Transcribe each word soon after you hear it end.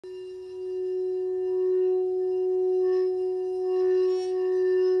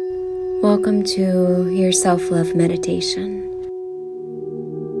Welcome to your self-love meditation.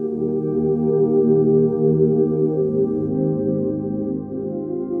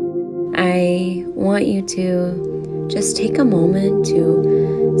 I want you to just take a moment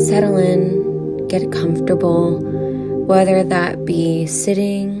to settle in, get comfortable, whether that be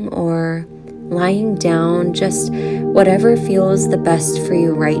sitting or lying down, just whatever feels the best for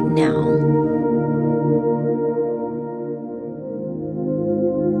you right now.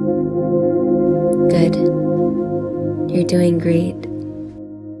 Good. You're doing great.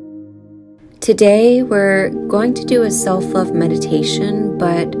 Today we're going to do a self-love meditation,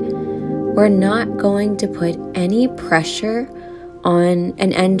 but we're not going to put any pressure on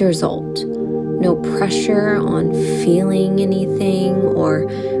an end result. No pressure on feeling anything or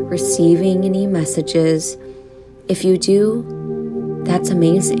receiving any messages. If you do, that's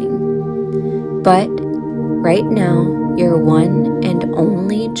amazing. But right now, your one and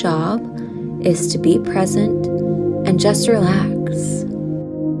only job is to be present and just relax.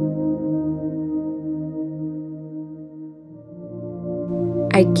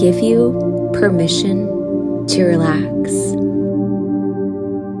 I give you permission to relax.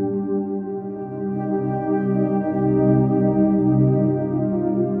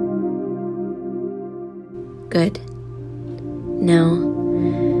 Good. Now,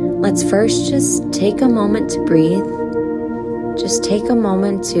 let's first just take a moment to breathe. Just take a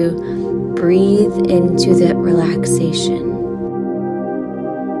moment to breathe into that relaxation.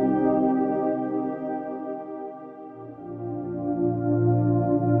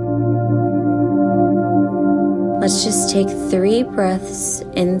 Let's just take 3 breaths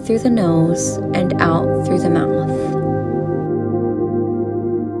in through the nose and out through the mouth.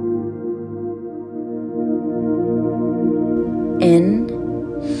 In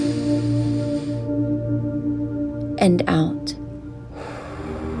and out.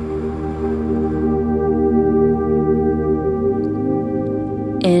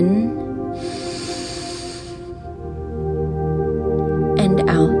 In and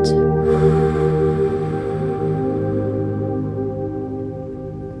out.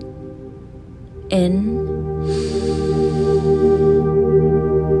 In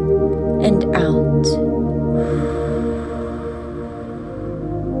and out.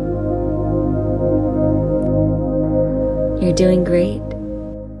 You're doing great.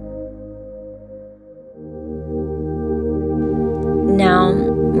 Now,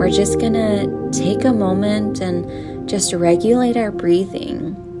 we're just gonna take a moment and just regulate our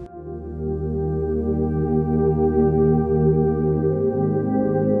breathing.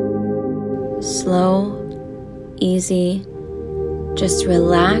 Slow, easy, just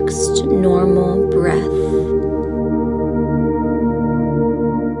relaxed, normal breath.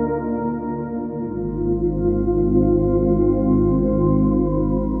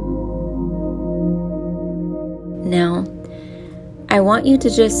 Now, I want you to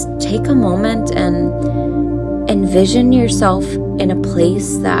just take a moment and envision yourself in a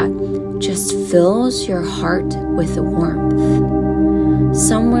place that just fills your heart with warmth.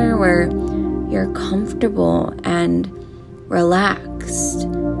 Somewhere where you're comfortable and relaxed.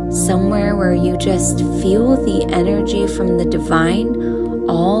 Somewhere where you just feel the energy from the divine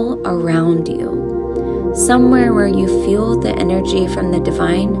all around you. Somewhere where you feel the energy from the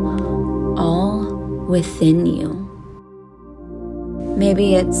divine all within you.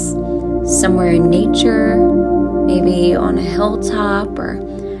 Maybe it's somewhere in nature, maybe on a hilltop or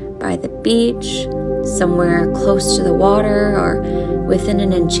by the beach, somewhere close to the water or within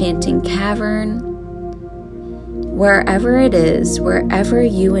an enchanting cavern. Wherever it is, wherever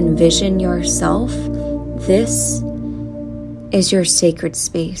you envision yourself, this is your sacred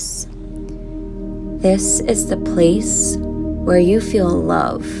space. This is the place where you feel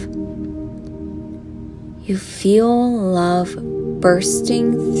love. You feel love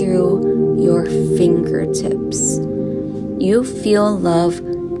bursting through your fingertips. You feel love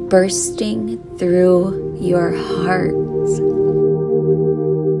bursting through your heart.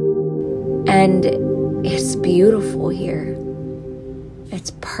 And it's beautiful here.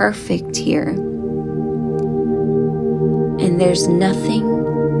 It's perfect here. And there's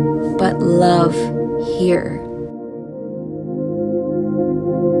nothing but love here.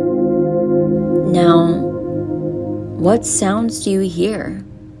 Now, what sounds do you hear?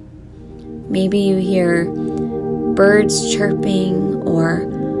 Maybe you hear birds chirping or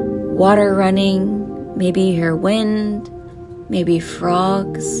water running. Maybe you hear wind, maybe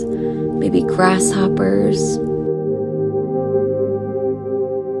frogs, maybe grasshoppers.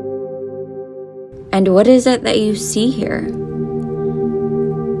 And what is it that you see here?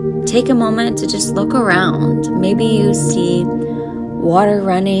 Take a moment to just look around. Maybe you see water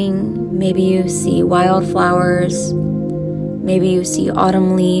running. Maybe you see wildflowers. Maybe you see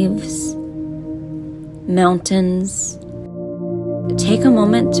autumn leaves, mountains. Take a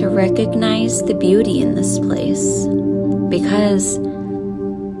moment to recognize the beauty in this place, because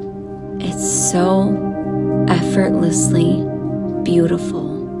it's so effortlessly beautiful.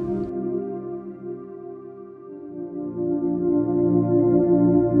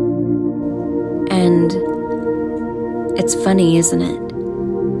 And it's funny, isn't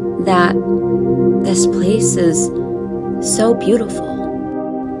it, that this place is so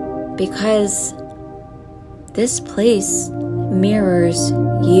beautiful, because this place mirrors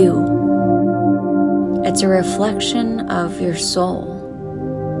you. It's a reflection of your soul,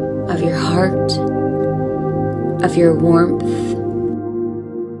 of your heart, of your warmth.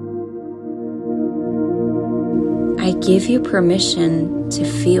 I give you permission to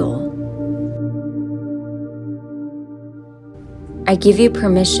feel. I give you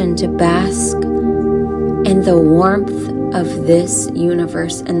permission to bask in the warmth of this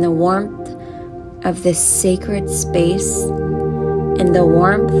universe, in the warmth of this sacred space, in the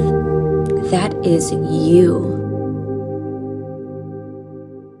warmth that is you.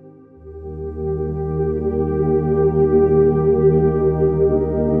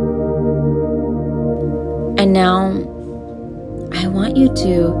 And now, I want you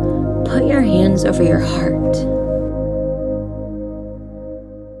to put your hands over your heart.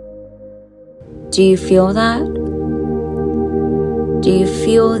 Do you feel that? Do you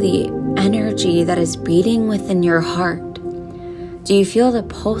feel the energy that is beating within your heart? Do you feel the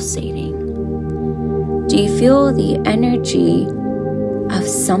pulsating? Do you feel the energy of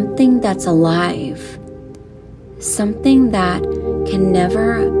something that's alive? Something that can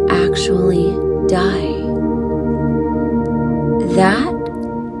never actually die?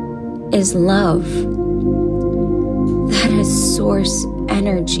 That is love. That is source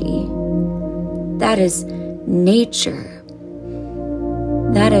energy. That is nature.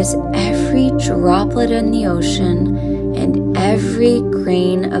 That is every droplet in the ocean and every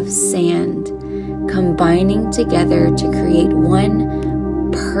grain of sand combining together to create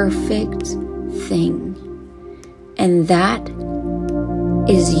one perfect thing. And that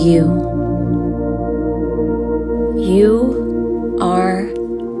is you. You are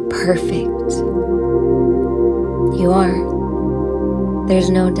perfect. You are. There's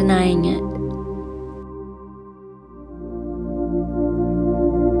no denying it.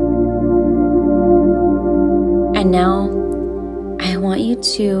 And now, I want you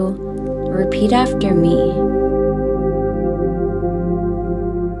to repeat after me.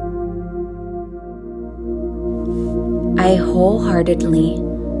 I wholeheartedly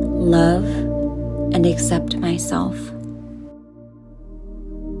love and accept myself.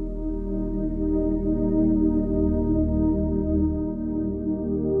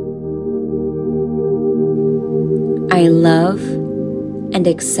 I love and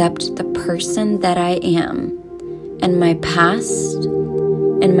accept the person that I am, in my past,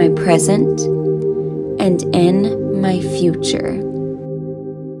 in my present, and in my future.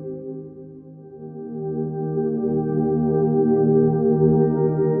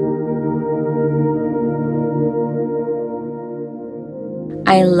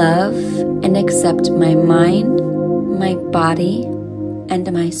 I love and accept my mind, my body,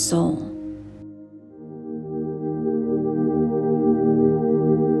 and my soul.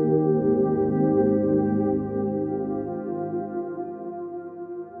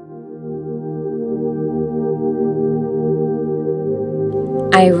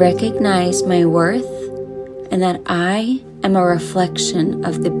 I recognize my worth and that I am a reflection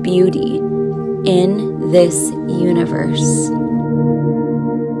of the beauty in this universe.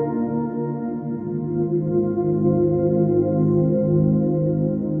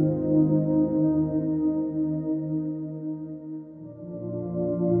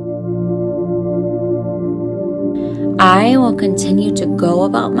 I will continue to go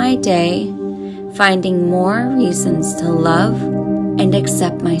about my day, finding more reasons to love and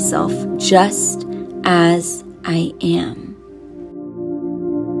accept myself just as I am.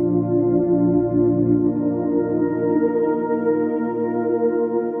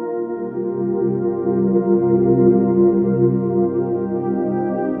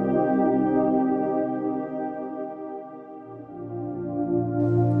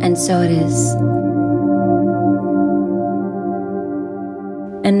 And so it is.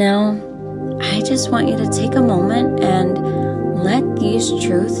 And now, I just want you to take a moment and let these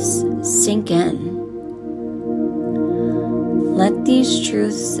truths sink in. Let these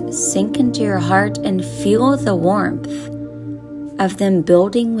truths sink into your heart and feel the warmth of them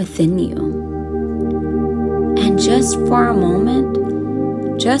building within you. And just for a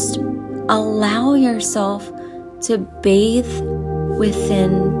moment, just allow yourself to bathe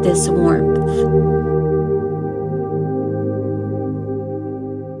within this warmth.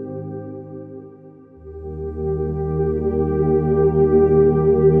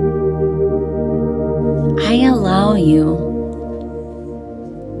 I allow you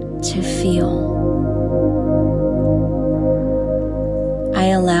to feel. I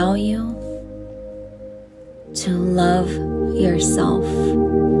allow you to love yourself.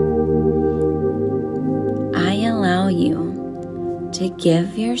 I allow you to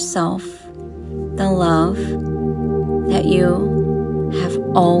give yourself the love that you have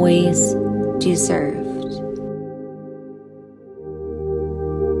always deserved.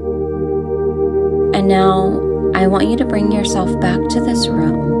 And now I want you to bring yourself back to this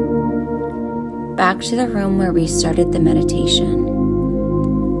room, back to the room where we started the meditation.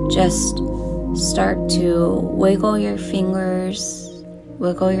 Just start to wiggle your fingers,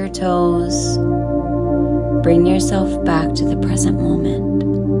 wiggle your toes, bring yourself back to the present moment.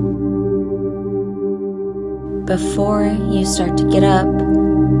 Before you start to get up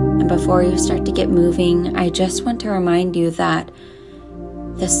and before you start to get moving, I just want to remind you that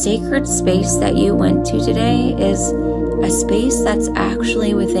the sacred space that you went to today is a space that's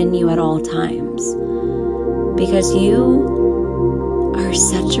actually within you at all times, because you are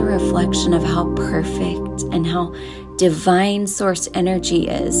such a reflection of how perfect and how divine source energy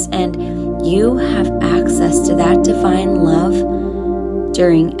is, and you have access to that divine love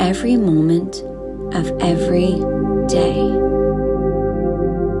during every moment of every day.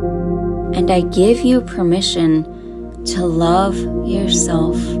 And I give you permission to love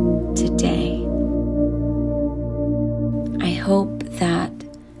yourself today. I hope that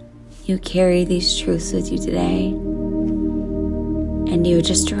you carry these truths with you today, and you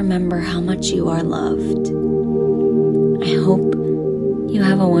just remember how much you are loved. I hope you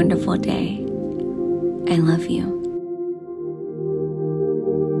have a wonderful day. I love you.